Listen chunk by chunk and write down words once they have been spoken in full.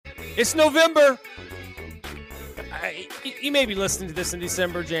It's November. You may be listening to this in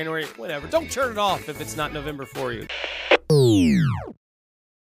December, January, whatever. Don't turn it off if it's not November for you.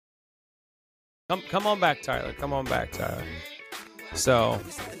 Come on back, Tyler. Come on back, Tyler. So,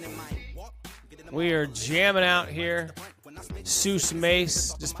 we are jamming out here. Seuss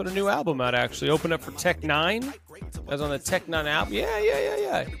Mace just put a new album out, actually. Opened up for Tech Nine. That's on the Tech Nine album.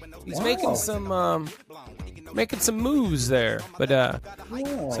 Yeah. He's making some moves there. But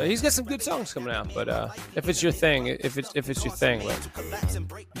so he's got some good songs coming out. But if it's your thing, if it's your thing,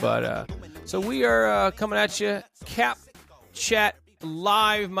 but so we are coming at you, Cap Chat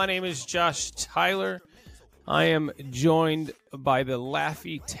Live. My name is Josh Tyler. I am joined by the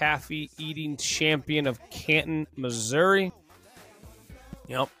Laffy Taffy eating champion of Canton, Missouri.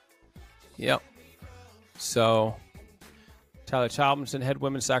 Yep. So, Tyler Tomlinson, head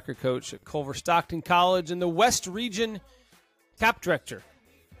women's soccer coach at Culver Stockton College in the West Region, Cap Director.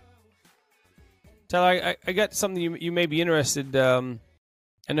 Tyler, I got something you may be interested. I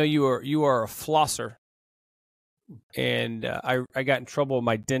know you are a flosser, and I got in trouble with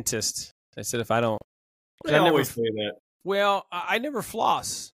my dentist. I said if I don't, I always say that. Well, I never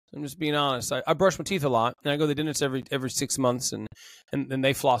floss. I'm just being honest. I brush my teeth a lot, and I go to the dentist every 6 months, and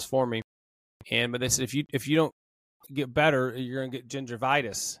they floss for me. But they said if you don't get better, you're gonna get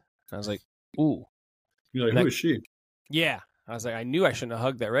gingivitis. And I was like, ooh. You're like, who is she? Yeah. I was like, I knew I shouldn't have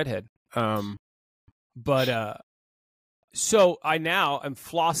hugged that redhead. So I'm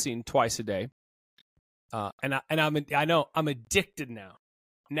flossing twice a day. And I'm addicted now.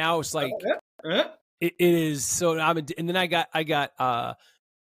 Now it's like it is. So and then I got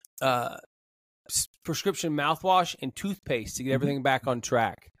prescription mouthwash and toothpaste to get everything back on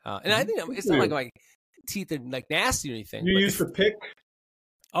track. And I think it's not like my teeth are like nasty or anything. You use the pick?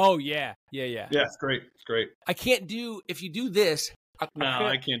 Oh yeah. Yeah, it's great. It's great. I can't do if you do this. No,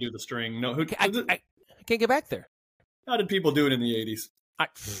 I can't do the string. No, I can't get back there. How did people do it in the 80s?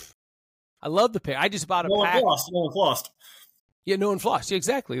 I love the pick. I just bought a pack. No one flossed. Yeah, no one flossed. Yeah,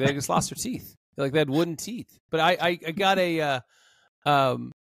 exactly. They just lost their teeth. Like they had wooden teeth. But I got I got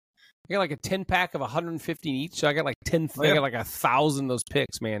like a 10-pack of 150 each. So I got like 10. I got like 1,000 of those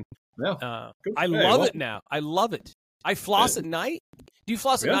picks, man. Yeah. I love it now. I love it. I floss at night. Do you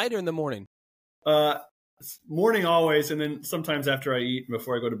floss at night or in the morning? Morning always, and then sometimes after I eat,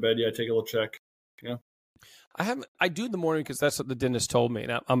 before I go to bed, I take a little check. Yeah. I do in the morning because that's what the dentist told me,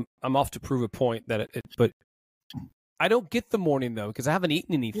 and I'm off to prove a point that but I don't get the morning though because I haven't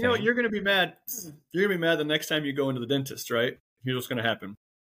eaten anything. You know, you're gonna be mad. You're gonna be mad the next time you go into the dentist, right? Here's what's gonna happen.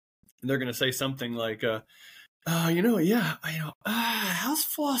 They're gonna say something like, how's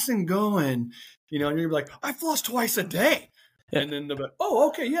flossing going? You know, and you're gonna be like, I floss twice a day. And then they'll be like, oh,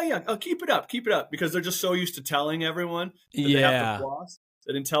 okay, yeah. Keep it up, because they're just so used to telling everyone that they have to floss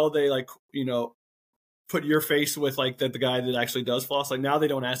that until they put your face with like the guy that actually does floss. Like now they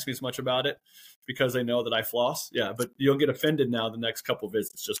don't ask me as much about it because they know that I floss. Yeah, but you'll get offended now the next couple of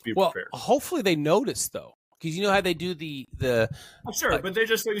visits. Just be prepared. Hopefully they notice though, because you know how they do the. I'm sure, but they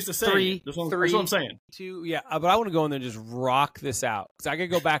just so used to say that's what I'm saying. 2, yeah, but I want to go in there and just rock this out because I could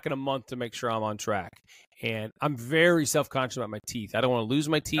go back in a month to make sure I'm on track. And I'm very self-conscious about my teeth. I don't want to lose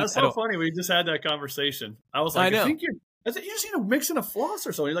my teeth. That's so funny. We just had that conversation. I was like, I think you just need to mix in a floss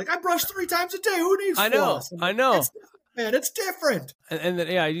or something. You're like, I brush 3 times a day. Who needs floss? I know. It's different. And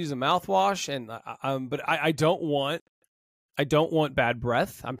then I use a mouthwash, but I don't want bad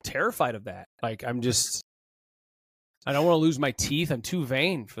breath. I'm terrified of that. Like I don't want to lose my teeth. I'm too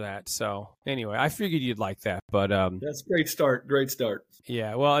vain for that. So anyway, I figured you'd like that. But that's a great start. Great start.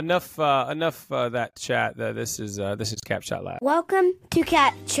 Yeah. Well, enough that chat. This is Cap Chat Live. Welcome to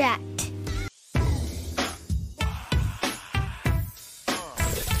Cap Chat.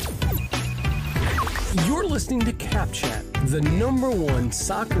 You're listening to Cap Chat, the #1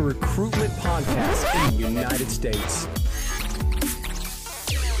 soccer recruitment podcast in the United States.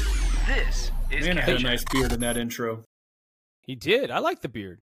 This is Man, I had a nice beard in that intro. He did. I like the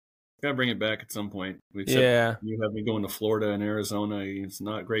beard. Gotta bring it back at some point. Yeah. You have me going to Florida and Arizona. It's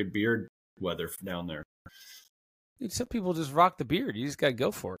not great beard weather down there. Dude, some people just rock the beard. You just gotta go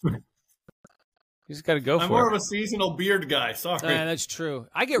for it. You just gotta go for it. I'm more of a seasonal beard guy. Sorry. That's true.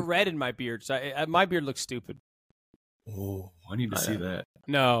 I get red in my beard. So my beard looks stupid. Oh, I need to see that.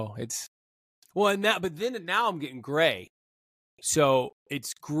 No, it's well, now I'm getting gray. So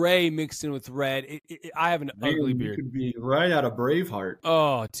it's gray mixed in with red. I have an ugly beard. You could be right out of Braveheart.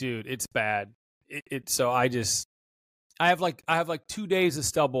 Oh, dude, it's bad. So I have like 2 days of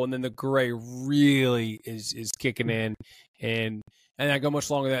stubble, and then the gray really is kicking in, and I go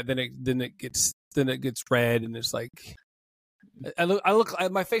much longer than that. Then it gets red, and it's like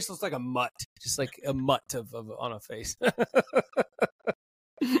My face looks like a mutt, just like a mutt on a face.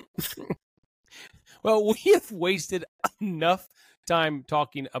 Well, we have wasted enough time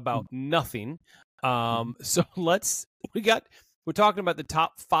talking about nothing. So we're talking about the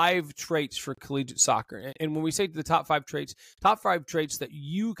top 5 traits for collegiate soccer. And when we say the top 5 traits that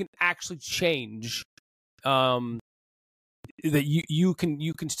you can actually change, that you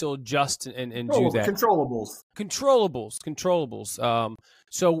can still adjust and do that. Controllables.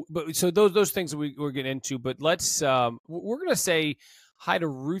 So those things that we're getting into, but let's we're gonna say hi to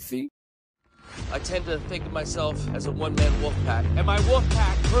Ruthie. I tend to think of myself as a one-man wolf pack, and my wolf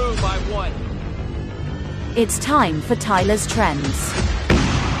pack grew by 1. It's time for Tyler's Trends.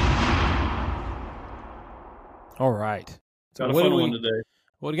 All right. Got a fun one today.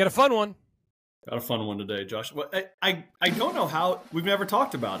 Well, you got a fun one. Got a fun one today, Josh. Well, I don't know how, we've never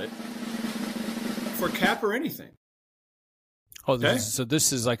talked about it for Cap or anything. Oh, this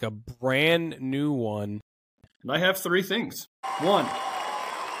is like a brand new one. And I have 3 things. 1,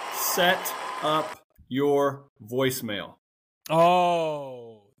 set up your voicemail.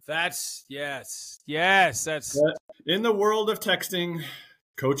 Oh, that's yes. That's in the world of texting,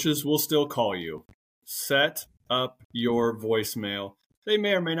 coaches will still call you. Set up your voicemail. They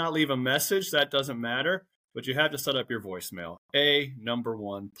may or may not leave a message. That doesn't matter, but you have to set up your voicemail. Number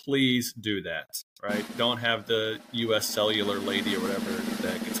 1, please do that, right? Don't have the U.S. Cellular lady or whatever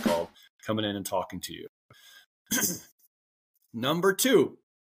the heck it's called coming in and talking to you. Number 2,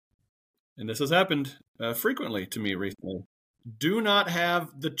 and this has happened frequently to me recently, do not have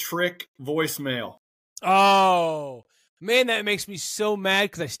the trick voicemail. Oh, man, that makes me so mad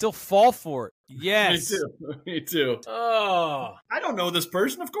because I still fall for it. Yes. Me too. Oh. I don't know this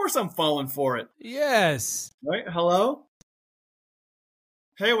person. Of course I'm falling for it. Yes. Right? Hello?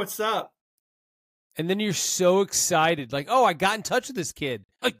 Hey, what's up? And then you're so excited. Like, oh, I got in touch with this kid.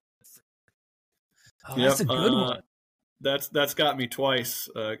 Like, that's a good one. That's got me twice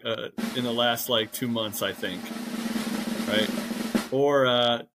in the last 2 months, I think. Right?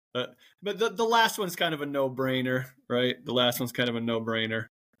 Or but the last one's kind of a no-brainer, right? The last one's kind of a no-brainer.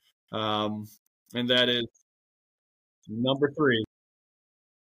 And that is number 3.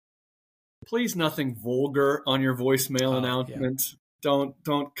 Please nothing vulgar on your voicemail announcement. Yeah.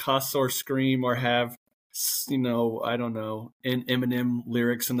 Don't cuss or scream or have, I don't know, Eminem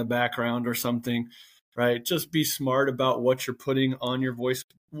lyrics in the background or something, right? Just be smart about what you're putting on your voice.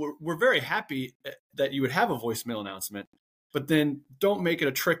 We're very happy that you would have a voicemail announcement, but then don't make it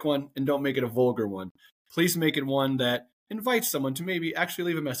a trick one and don't make it a vulgar one. Please make it one that invites someone to maybe actually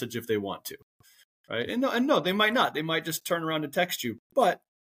leave a message if they want to, right? And no, they might not. They might just turn around and text you. But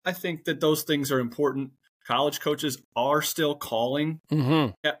I think that those things are important. College coaches are still calling.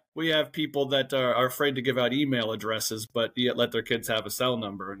 Mm-hmm. Yeah, we have people that are afraid to give out email addresses, but yet let their kids have a cell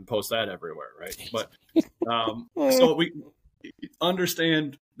number and post that everywhere, right? But so we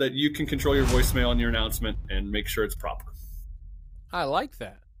understand that you can control your voicemail and your announcement and make sure it's proper. I like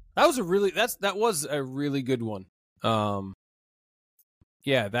that. That was a really good one. That was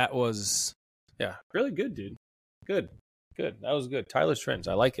really good, dude. Good. That was good. Tyler's Trends.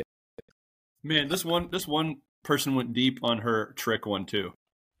 I like it. Man, this one person went deep on her trick one too.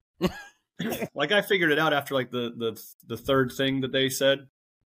 I figured it out after the third thing that they said.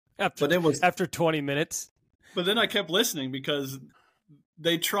 After 20 minutes. But then I kept listening because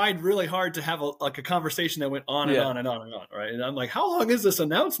they tried really hard to have a conversation that went on and on and on and on, right? And I'm like, how long is this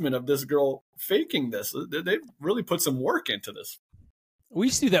announcement of this girl faking this? They really put some work into this. We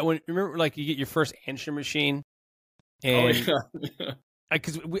used to do that remember you get your first answer machine, and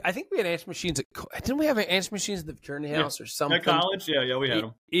because I think we had answer machines. Didn't we have answer machines at the fraternity house or something? At college, yeah, we had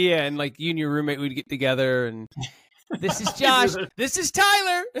them. Yeah, and you and your roommate would get together, and this is Josh, this is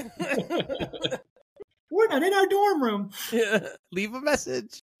Tyler. We're not in our dorm room. Yeah, leave a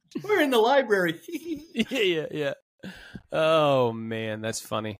message. We're in the library. Yeah. Oh man, that's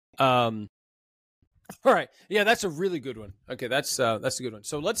funny. All right, yeah, that's a really good one. Okay, that's a good one.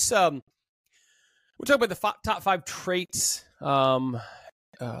 So let's we'll talk about the top 5 traits,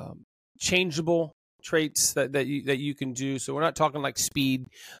 changeable traits that you can do. So we're not talking like speed,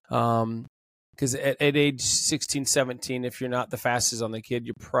 because at age 16, 17, if you're not the fastest on the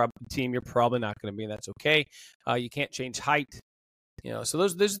you're probably not going to be, and that's okay. You can't change height. So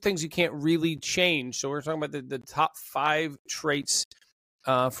those are things you can't really change. So we're talking about the top 5 traits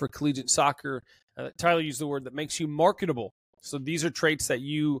for collegiate soccer. Tyler used the word that makes you marketable. So these are traits that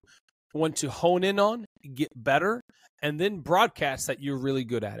you want to hone in on, get better, and then broadcast that you're really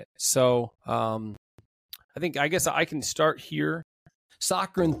good at it. So I guess I can start here.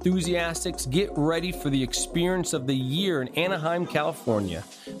 Soccer enthusiasts, get ready for the experience of the year in Anaheim, California.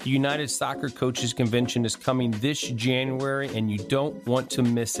 The United Soccer Coaches Convention is coming this January, and you don't want to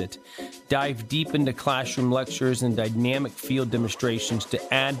miss it. Dive deep into classroom lectures and dynamic field demonstrations to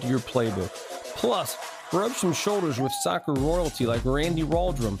add to your playbook. Plus, rub some shoulders with soccer royalty like Randy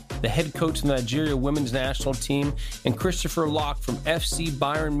Waldrum, the head coach of the Nigeria women's national team, and Christopher Locke from FC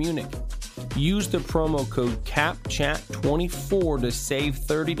Bayern Munich. Use the promo code CAPCHAT24 to save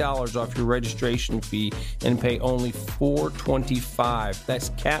 $30 off your registration fee and pay only $4.25. That's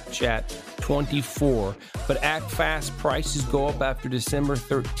CAPCHAT24. But act fast, prices go up after December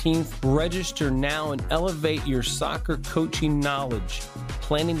 13th. Register now and elevate your soccer coaching knowledge.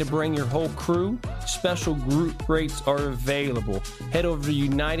 Planning to bring your whole crew? Special group rates are available. Head over to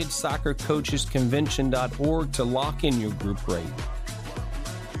UnitedSoccerCoachesConvention.org to lock in your group rate.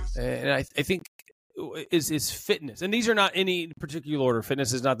 And I think is fitness. And these are not any particular order.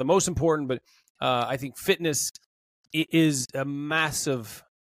 Fitness is not the most important, but I think fitness is a massive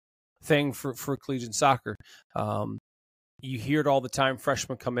thing for collegiate soccer. You hear it all the time.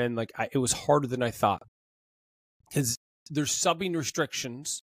 Freshmen come in, it was harder than I thought. Because there's subbing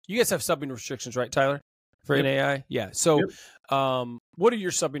restrictions. You guys have subbing restrictions, right, Tyler? For Yep. NAI? Yeah. So Yep. What are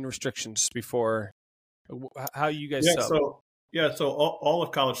your subbing restrictions before? How you guys sub? So all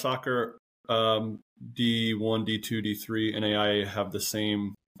of college soccer, D1, D2, D3, NAI have the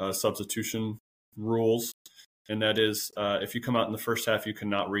same substitution rules. And that is, if you come out in the first half, you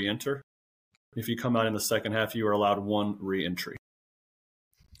cannot re-enter. If you come out in the second half, you are allowed one re-entry.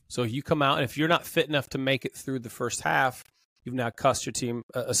 So you come out, and if you're not fit enough to make it through the first half, you've now cost your team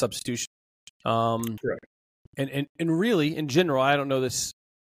a substitution. Correct. And really, in general, I don't know this.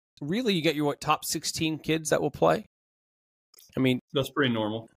 Really, you get your top 16 kids that will play. I mean, that's pretty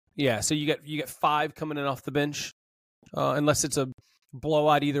normal. Yeah, so you get 5 coming in off the bench, unless it's a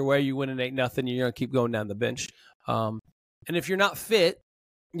blowout either way. You win an 8-0, you're gonna keep going down the bench. And if you're not fit,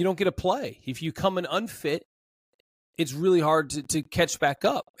 you don't get a play. If you come in unfit, it's really hard to catch back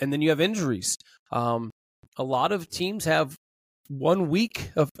up, and then you have injuries. A lot of teams have 1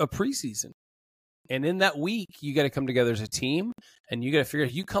 week of preseason, and in that week, you got to come together as a team, and you got to figure out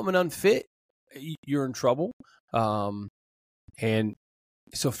if you come in unfit, you're in trouble. And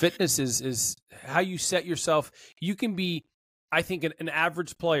so fitness is how you set yourself. You can be, I think, an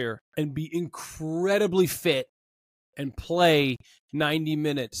average player and be incredibly fit and play 90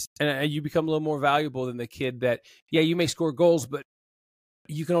 minutes. And you become a little more valuable than the kid that, you may score goals, but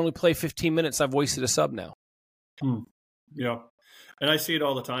you can only play 15 minutes. I've wasted a sub now. Yeah. And I see it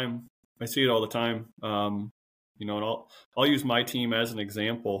all the time. And I'll use my team as an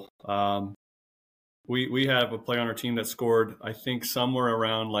example. We have a player on our team that scored, I think, somewhere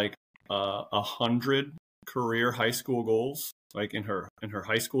around 100 career high school goals, in her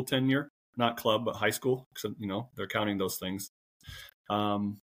high school tenure, not club, but high school. So, they're counting those things.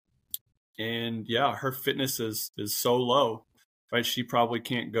 And her fitness is so low, right? She probably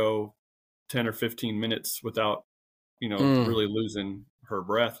can't go 10 or 15 minutes without, really losing her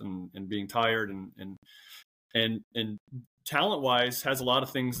breath and being tired and talent wise has a lot of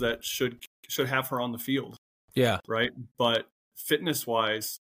things that should have her on the field. Yeah. Right. But fitness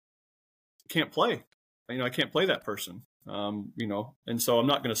wise, can't play. I can't play that person. And so I'm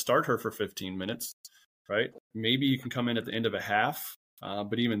not going to start her for 15 minutes. Right. Maybe you can come in at the end of a half.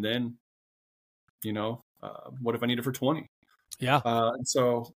 But even then, what if I need it for 20? Yeah. And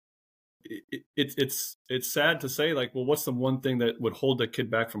so it's sad to say, what's the one thing that would hold the kid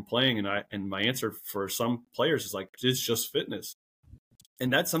back from playing? And my answer for some players is it's just fitness.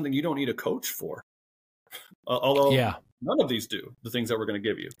 And that's something you don't need a coach for. Although none of these do the things that we're going to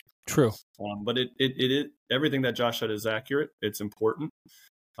give you. True. But it everything that Josh said is accurate. It's important.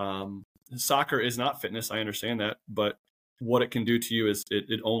 Soccer is not fitness. I understand that, but what it can do to you is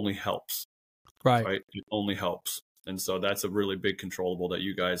it only helps. Right. It only helps. And so that's a really big controllable that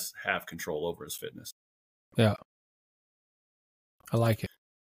you guys have control over is fitness. Yeah. I like it.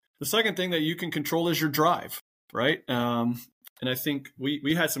 The second thing that you can control is your drive, right? And I think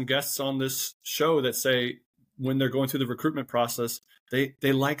we had some guests on this show that say when they're going through the recruitment process, they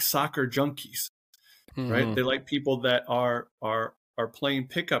like soccer junkies, right? They like people that are playing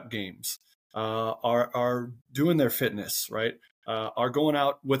pickup games, are doing their fitness, right? Are going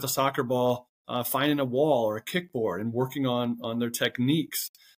out with a soccer ball, finding a wall or a kickboard and working on their techniques.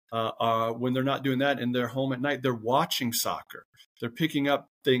 When they're not doing that and they're home at night, they're watching soccer. They're picking up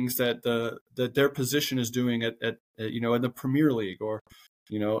things that their position is doing at in the Premier League or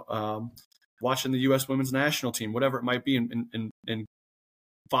watching the U.S. women's national team, whatever it might be, and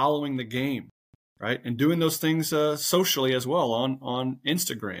following the game, right? And doing those things socially as well on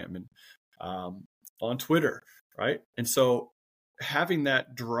Instagram and on Twitter, right? And so having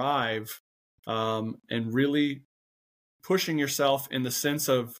that drive and really pushing yourself in the sense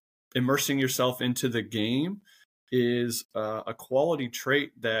of immersing yourself into the game is a quality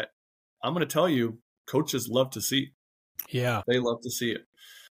trait that I'm going to tell you coaches love to see. Yeah, they love to see it.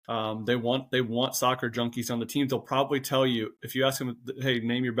 They want soccer junkies on the team. They'll probably tell you if you ask them, "Hey,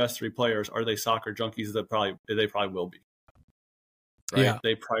 name your best 3 players. Are they soccer junkies?" They probably will be. Right? Yeah.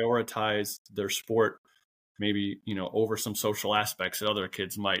 They prioritize their sport, maybe over some social aspects that other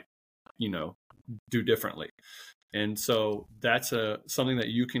kids might do differently. And so that's something that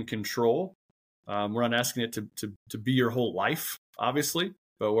you can control. We're not asking it to be your whole life, obviously,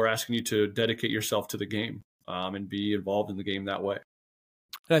 but we're asking you to dedicate yourself to the game and be involved in the game that way.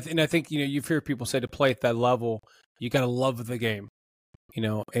 And I think, you've heard people say to play at that level, you got to love the game,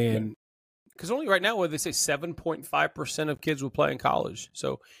 and because only right now, what they say, 7.5% of kids will play in college.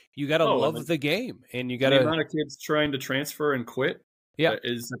 So you got to love the game, and you got to. The amount of kids trying to transfer and quit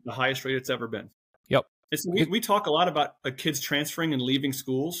is at the highest rate it's ever been. Yep. We talk a lot about kids transferring and leaving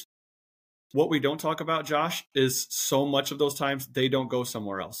schools. What we don't talk about, Josh, is so much of those times they don't go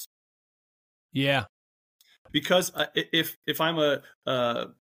somewhere else. Yeah. Because if I'm a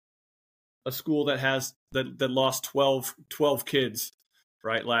school that lost 12 kids,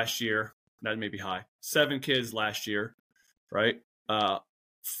 right, last year, that may be high, 7 kids last year, right? 5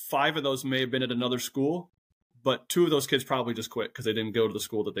 of those may have been at another school, but 2 of those kids probably just quit because they didn't go to the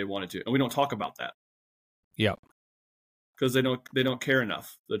school that they wanted to, and we don't talk about that. Yeah. Because they don't care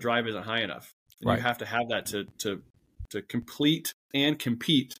enough. The drive isn't high enough. And right. You have to have that to complete and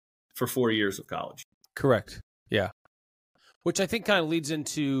compete for 4 years of college. Correct. Yeah. Which I think kind of leads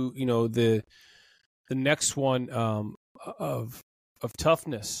into the next one of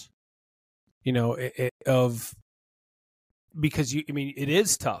toughness. Because it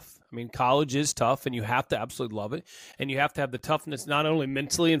is tough. College is tough, and you have to absolutely love it, and you have to have the toughness not only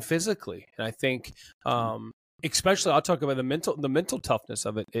mentally and physically. And I think, especially, I'll talk about the mental toughness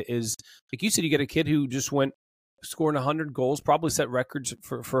of it. Is like you said, you get a kid who just went scoring 100 goals, probably set records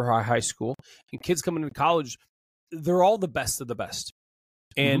for high school, and kids coming into college, they're all the best of the best,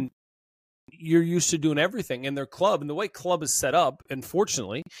 and you're used to doing everything in their club. And the way club is set up,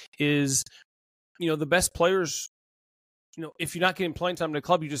 unfortunately, is the best players. If you're not getting playing time in a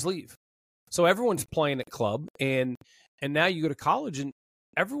club, you just leave. So everyone's playing at club, and now you go to college, and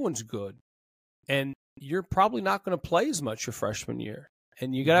everyone's good, and you're probably not going to play as much your freshman year.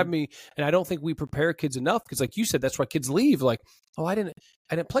 And you got to have me. And I don't think we prepare kids enough because, like you said, that's why kids leave. Like, oh, I didn't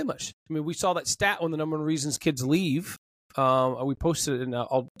play much. We saw that stat on the number of reasons kids leave. We posted it, and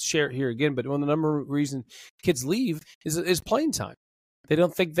I'll share it here again. But one of the number of reasons kids leave is playing time. They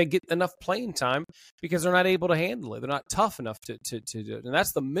don't think they get enough playing time because they're not able to handle it. They're not tough enough to do it. And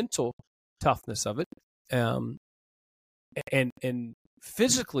that's the mental toughness of it. And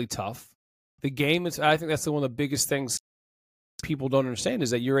physically tough. The game is, I think that's one of the biggest things people don't understand is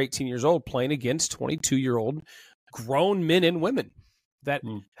that you're 18 years old playing against 22-year-old grown men and women that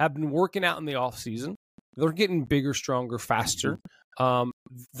have been working out in the off season. They're getting bigger, stronger, faster.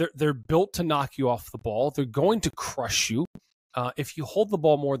 They're built to knock you off the ball. They're going to crush you. If you hold the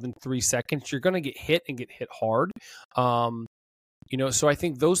ball more than 3 seconds, you're going to get hit and get hit hard. So I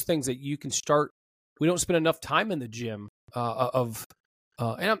think those things that you can start, we don't spend enough time in the gym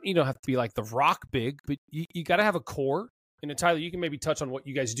and you don't have to be like the Rock big, but you got to have a core. And Tyler, you can maybe touch on what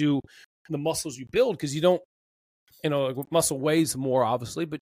you guys do, the muscles you build, because you don't, muscle weighs more obviously,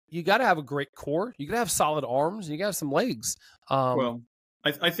 but you got to have a great core. You got to have solid arms, and you got to have some legs. I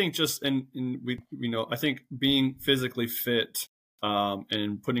think I think being physically fit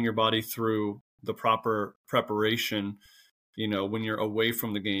and putting your body through the proper preparation, when you're away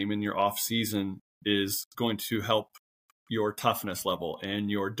from the game in your off season is going to help your toughness level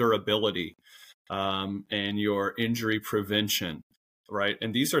and your durability and your injury prevention, right?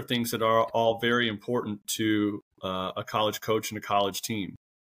 And these are things that are all very important to a college coach and a college team,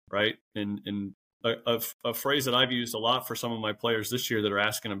 right? And a phrase that I've used a lot for some of my players this year that are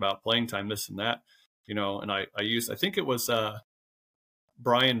asking about playing time, this and that, and I think it was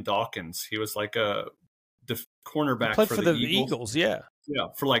Brian Dawkins. He was like a cornerback for the Eagles. Yeah,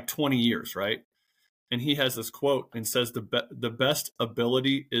 for like 20 years, right? And he has this quote and says the best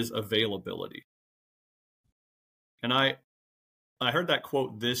ability is availability. And I heard that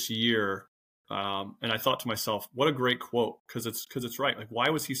quote this year, and I thought to myself, what a great quote, because it's right. Like, why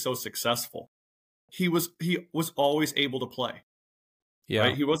was he so successful? He was always able to play. Yeah,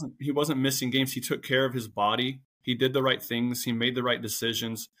 right? He wasn't missing games. He took care of his body. He did the right things. He made the right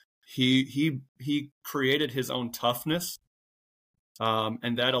decisions. he created his own toughness,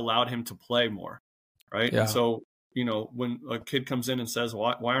 and that allowed him to play more, right? Yeah. And so, when a kid comes in and says,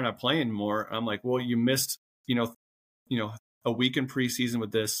 why aren't I playing more? I'm like, well, you missed, a week in preseason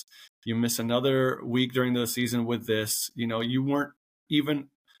with this. You miss another week during the season with this. You weren't even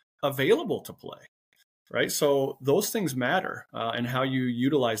available to play, right? So those things matter, and how you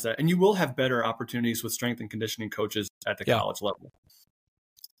utilize that. And you will have better opportunities with strength and conditioning coaches at the college level.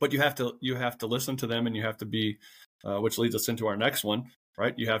 But you have to listen to them, and you have to be, which leads us into our next one,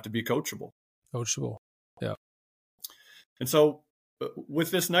 right? You have to be coachable. Coachable. Yeah. And so with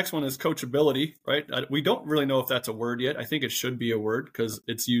this next one is coachability, right? We don't really know if that's a word yet. I think it should be a word because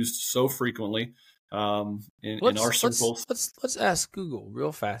it's used so frequently in our circles. Let's ask Google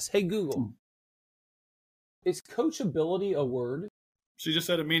real fast. Hey, Google, is coachability a word? She just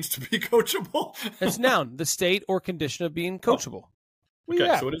said it means to be coachable. It's noun, the state or condition of being coachable.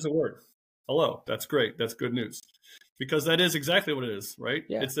 Okay, so it is a word. Hello, that's great. That's good news, because that is exactly what it is, right?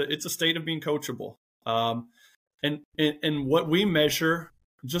 Yeah. It's a state of being coachable. And what we measure,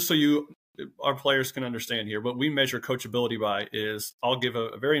 just so our players can understand here, what we measure coachability by is, I'll give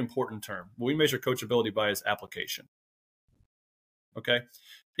a very important term. What we measure coachability by is application. Okay,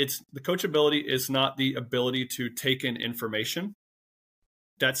 the coachability is not the ability to take in information.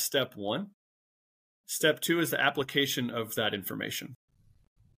 That's step one. Step two is the application of that information,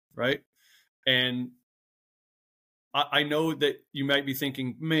 right? And I know that you might be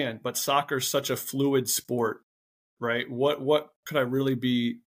thinking, man, but soccer is such a fluid sport, right? What could I really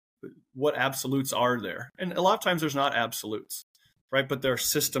be? What absolutes are there? And a lot of times there's not absolutes, right? But there are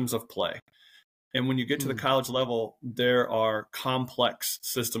systems of play. And when you get to the college level, there are complex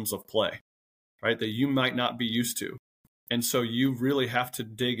systems of play, right? That you might not be used to. And so you really have to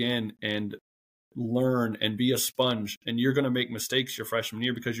dig in and learn and be a sponge. And you're going to make mistakes your freshman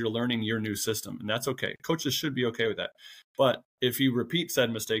year because you're learning your new system. And that's okay. Coaches should be okay with that. But if you repeat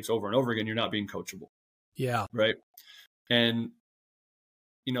said mistakes over and over again, you're not being coachable. Yeah. Right. And,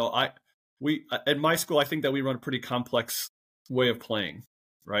 at my school, I think that we run a pretty complex way of playing.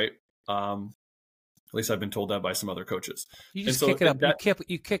 Right. At least I've been told that by some other coaches. You just kick it up.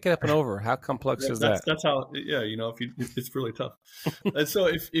 You kick it up and over. How complex is that? That's how. Yeah, it's really tough. And so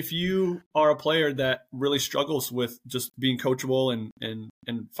if you are a player that really struggles with just being coachable and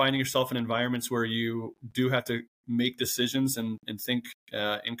finding yourself in environments where you do have to make decisions and think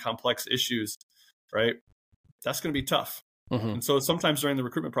in complex issues, right? That's going to be tough. Mm-hmm. And so sometimes during the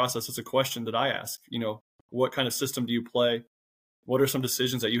recruitment process, it's a question that I ask. What kind of system do you play? What are some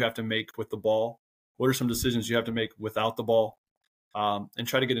decisions that you have to make with the ball? What are some decisions you have to make without the ball? And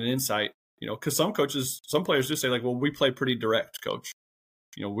try to get an insight, because some players do say like, well, we play pretty direct, coach.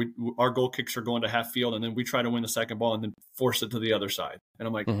 Our goal kicks are going to half field, and then we try to win the second ball and then force it to the other side. And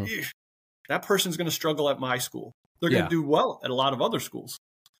I'm like, that person's going to struggle at my school. They're going to do well at a lot of other schools.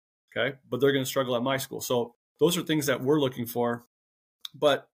 Okay. But they're going to struggle at my school. So those are things that we're looking for.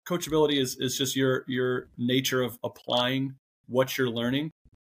 But coachability is just your nature of applying what you're learning.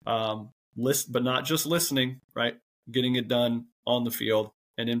 But not just listening, right? Getting it done on the field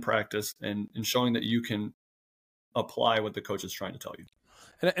and in practice, and showing that you can apply what the coach is trying to tell you.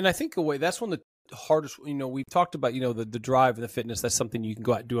 And I think that's one of the hardest. We've talked about the drive and the fitness. That's something you can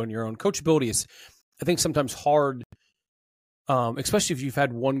go out and do on your own. Coachability is, I think, sometimes hard, especially if you've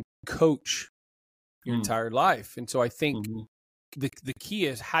had one coach your entire life. And so I think the key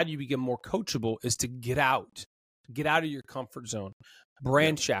is, how do you become more coachable? Is to get out of your comfort zone.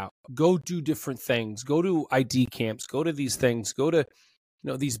 Branch out, go do different things, go to ID camps, go to these things, go to,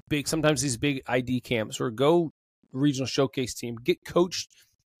 sometimes these big ID camps, or go regional showcase team, get coached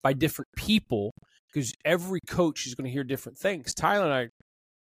by different people, because every coach is going to hear different things. Tyler and I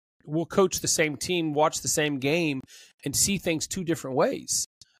will coach the same team, watch the same game, and see things two different ways.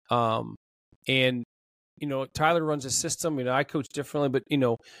 And, Tyler runs a system, I coach differently, but,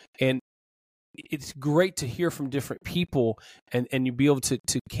 and it's great to hear from different people, and you be able to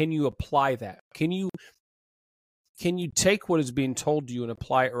can you apply that? Can you take what is being told to you and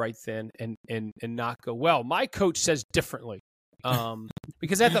apply it right then, and not go, well, my coach says differently,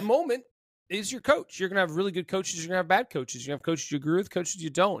 because at the moment is your coach. You're gonna have really good coaches, you're gonna have bad coaches, you're gonna have coaches you agree with, coaches you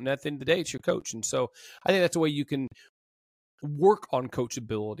don't, and at the end of the day, it's your coach. And so I think that's a way you can work on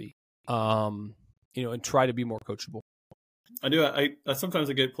coachability, and try to be more coachable. I do. I sometimes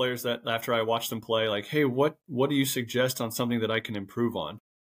I get players that after I watch them play, like, hey, what do you suggest on something that I can improve on?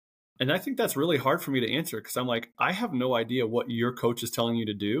 And I think that's really hard for me to answer, because I'm like, I have no idea what your coach is telling you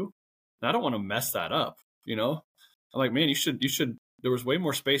to do, and I don't want to mess that up. I'm like, man, you should. There was way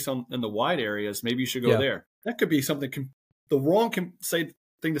more space in the wide areas. Maybe you should go there. That could be something. The wrong can say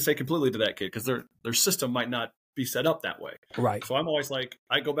thing to say completely to that kid because their system might not be set up that way. Right. So I'm always like,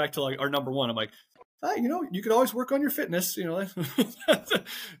 I go back to like our number one. I'm like, you could always work on your fitness. No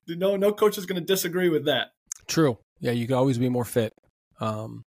coach is going to disagree with that. True. Yeah, you can always be more fit.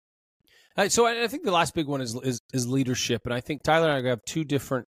 So I think the last big one is leadership, and I think Tyler and I have two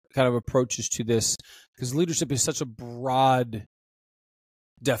different kind of approaches to this because leadership is such a broad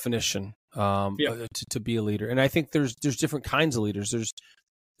definition to be a leader, and I think there's different kinds of leaders.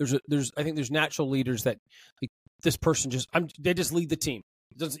 I think there's natural leaders that like, this person they just lead the team.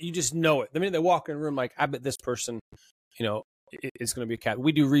 You just know it. The minute they walk in a room, like I bet this person, is going to be a captain.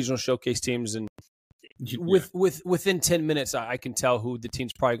 We do regional showcase teams, and within 10 minutes, I can tell who the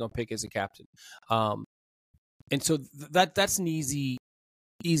team's probably going to pick as a captain. And so that's an easy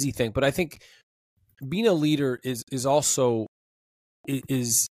thing. But I think being a leader is also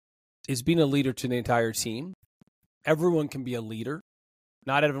being a leader to the entire team. Everyone can be a leader.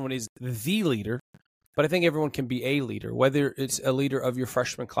 Not everyone is the leader, but I think everyone can be a leader, whether it's a leader of your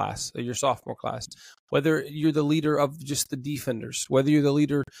freshman class, or your sophomore class, whether you're the leader of just the defenders, whether you're the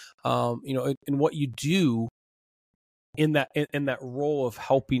leader, in what you do in that role of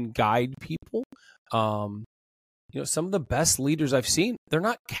helping guide people. Some of the best leaders I've seen, they're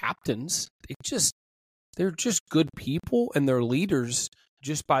not captains. They're just good people, and they're leaders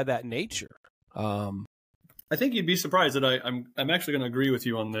just by that nature. I think you'd be surprised that I'm actually going to agree with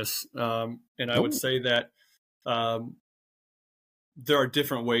you on this, and I would say that there are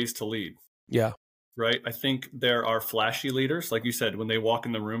different ways to lead. Yeah. Right. I think there are flashy leaders, like you said, when they walk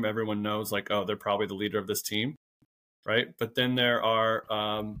in the room, everyone knows like, oh, they're probably the leader of this team. Right. But then there are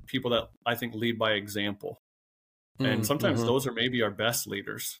people that I think lead by example. And sometimes those are maybe our best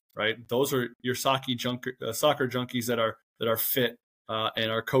leaders, right? Those are your soccer junkies that are fit and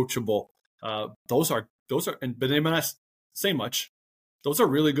are coachable. Those are, but they might not say much. Those are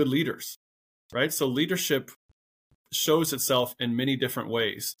really good leaders, right? So leadership shows itself in many different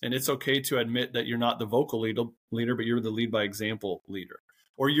ways, and it's okay to admit that you're not the vocal leader, but you're the lead by example leader,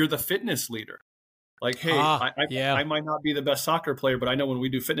 or you're the fitness leader. Like, hey, I might not be the best soccer player, but I know when we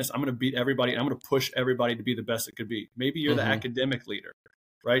do fitness, I'm going to beat everybody. I'm going to push everybody to be the best it could be. Maybe you're the academic leader,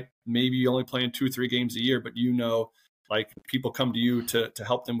 right? Maybe you only play in 2-3 games a year, but like people come to you to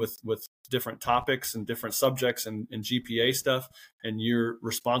help them with different topics and different subjects and GPA stuff. And you're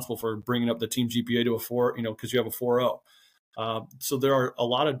responsible for bringing up the team GPA to a 4, because you have a 4.0. So there are a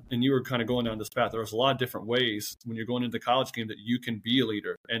lot of, and you were kind of going down this path. There's a lot of different ways when you're going into the college game that you can be a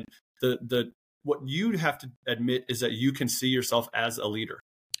leader. And what you have to admit is that you can see yourself as a leader.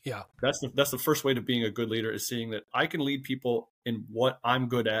 Yeah. That's the first way to being a good leader, is seeing that I can lead people in what I'm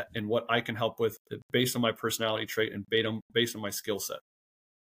good at and what I can help with based on my personality trait and based on my skill set.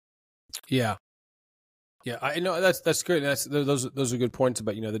 Yeah. Yeah. I know that's great. Those are good points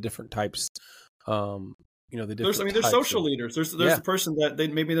about, the different types. The different there's social leaders. There's the person that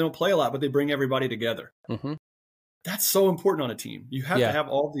maybe they don't play a lot, but they bring everybody together. Mm-hmm. That's so important on a team. You have to have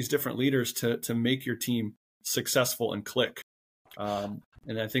all these different leaders to make your team successful and click.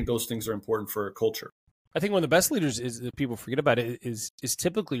 And I think those things are important for a culture. I think one of the best leaders is that people forget about it is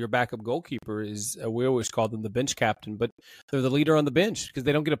typically your backup goalkeeper. We always call them the bench captain, but they're the leader on the bench because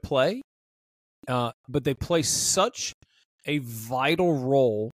they don't get to play, but they play such a vital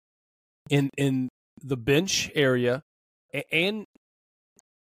role in the bench area. And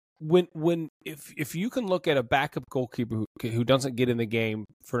if you can look at a backup goalkeeper who doesn't get in the game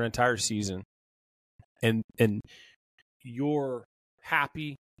for an entire season, and you're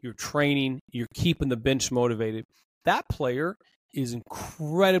happy, you're training, you're keeping the bench motivated, that player is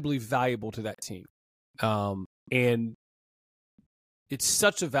incredibly valuable to that team. And it's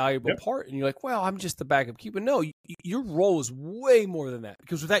such a valuable part. And you're like, well, I'm just the backup keeper. No, your role is way more than that,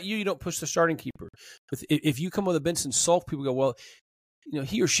 because without you don't push the starting keeper. If you come on the bench and sulk, people go, well,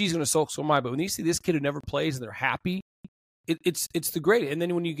 he or she's going to sulk, so am I. But when you see this kid who never plays and they're happy, it's the great. And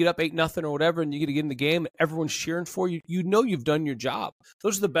then when you get up 8-0 or whatever, and you get to get in the game, and everyone's cheering for you, you've done your job.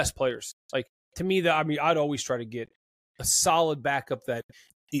 Those are the best players. Like, to me, I'd always try to get a solid backup that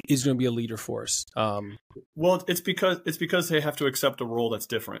is going to be a leader for us. Well, it's because they have to accept a role that's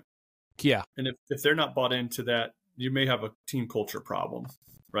different. Yeah, and if they're not bought into that, you may have a team culture problem,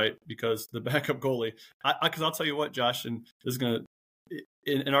 right? Because the backup goalie, because I'll tell you what, Josh, and this is going to.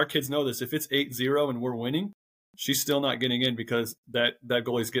 And our kids know this. If it's 8-0 and we're winning, she's still not getting in because that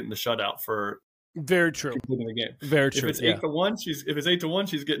goalie's getting the shutout for very true completing the game. Very true. If it's 8-1,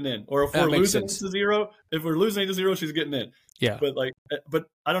 she's getting in. Or if we're losing 8-0, she's getting in. Yeah. But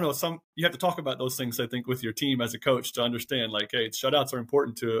I don't know. You have to talk about those things, I think, with your team as a coach to understand. Like, hey, shutouts are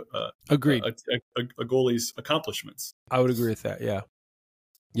important to agreed a goalie's accomplishments. I would agree with that. Yeah.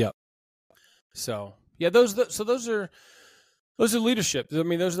 So yeah, those are leadership. I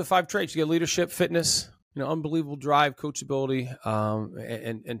mean, those are the 5 traits. You get leadership, fitness, unbelievable drive, coachability,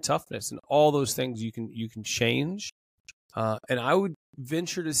 and toughness, and all those things you can change. And I would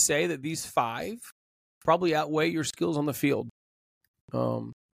venture to say that these 5 probably outweigh your skills on the field.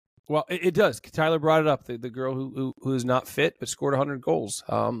 Well, it does. Tyler brought it up. The girl who is not fit but scored 100 goals.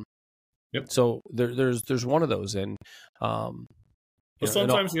 Yep. So there's one of those, and but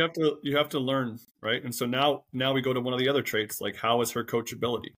sometimes you have to learn, right? And so now we go to one of the other traits, like how is her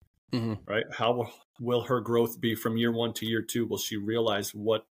coachability, right? How will her growth be from year 1 to year 2? Will she realize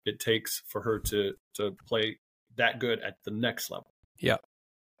what it takes for her to play that good at the next level? Yeah.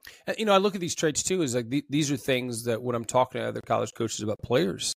 And, I look at these traits too, is like these are things that when I'm talking to other college coaches about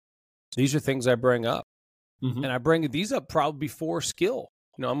players, these are things I bring up. And I bring these up probably before skill.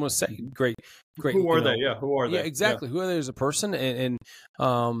 I'm going to say great. Who are they? Yeah. Who are they? Yeah, exactly. Yeah. Who are they as a person? And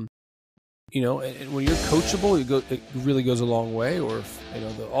and when you're coachable, it really goes a long way, or,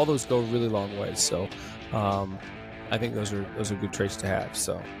 all those go a really long way. So, I think those are good traits to have.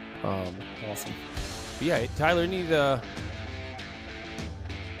 So, awesome. But yeah. Tyler, anything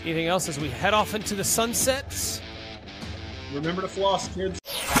else as we head off into the sunsets? Remember to floss, kids.